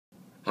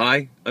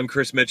Hi, I'm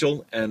Chris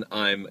Mitchell, and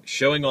I'm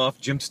showing off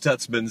Jim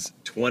Stutzman's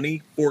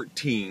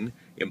 2014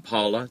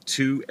 Impala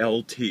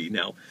 2LT.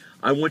 Now,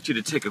 I want you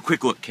to take a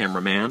quick look,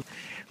 cameraman.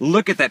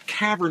 Look at that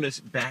cavernous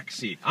back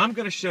seat. I'm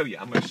going to show you.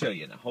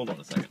 Now, hold on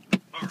a second.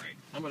 All right,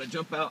 I'm going to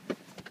jump out.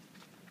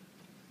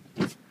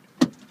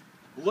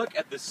 Look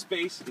at the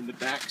space in the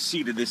back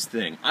seat of this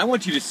thing. I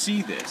want you to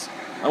see this.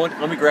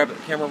 Let me grab the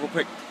camera real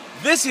quick.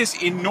 This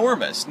is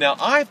enormous. Now,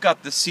 I've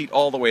got the seat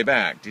all the way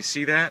back. Do you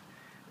see that?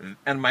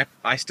 And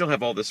I still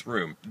have all this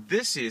room.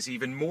 This is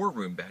even more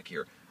room back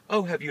here.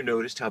 Oh, have you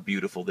noticed how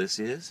beautiful this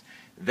is?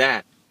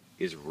 That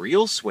is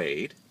real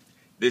suede.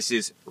 This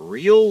is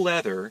real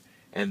leather.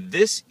 And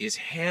this is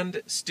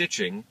hand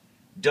stitching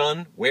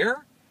done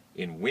where?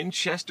 In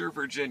Winchester,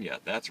 Virginia.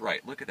 That's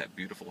right. Look at that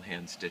beautiful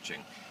hand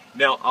stitching.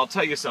 Now, I'll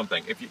tell you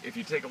something. If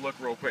you take a look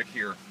real quick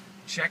here,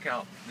 check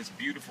out this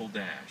beautiful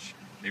dash.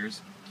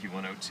 There's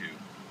Q102.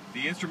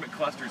 The instrument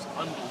cluster is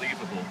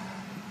unbelievable.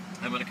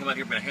 I'm going to come out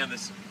here, I'm going to hand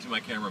this to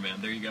my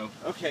cameraman. There you go.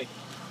 Okay.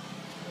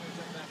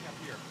 Back up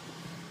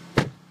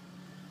here.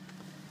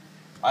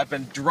 I've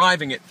been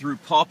driving it through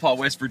Paw Paw,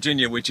 West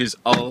Virginia, which is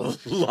a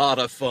lot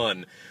of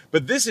fun.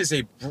 But this is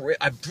a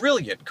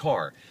brilliant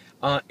car.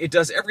 It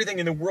does everything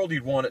in the world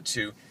you'd want it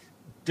to.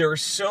 There are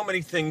so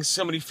many things,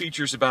 so many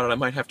features about it, I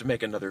might have to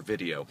make another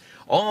video.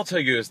 All I'll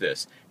tell you is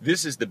this.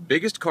 This is the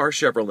biggest car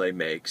Chevrolet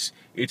makes.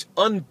 It's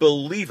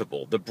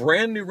unbelievable. The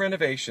brand new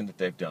renovation that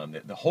they've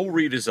done, the whole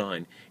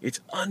redesign,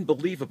 it's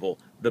unbelievable.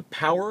 The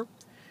power,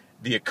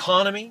 the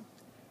economy,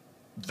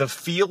 the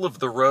feel of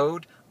the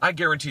road. I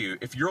guarantee you,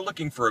 if you're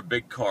looking for a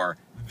big car,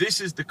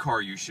 this is the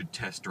car you should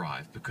test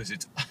drive because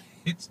it's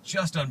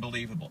just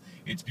unbelievable.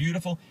 It's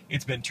beautiful.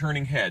 It's been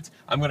turning heads.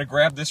 I'm going to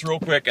grab this real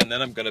quick and then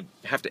I'm going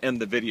to have to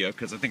end the video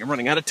because I think I'm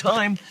running out of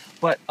time.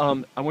 But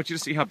I want you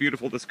to see how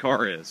beautiful this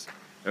car is.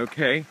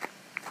 Okay?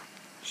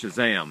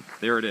 Shazam.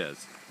 There it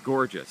is.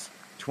 Gorgeous.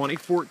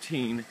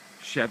 2014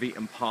 Chevy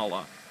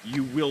Impala.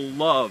 You will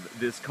love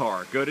this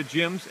car. Go to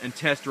Jim's and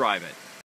test drive it.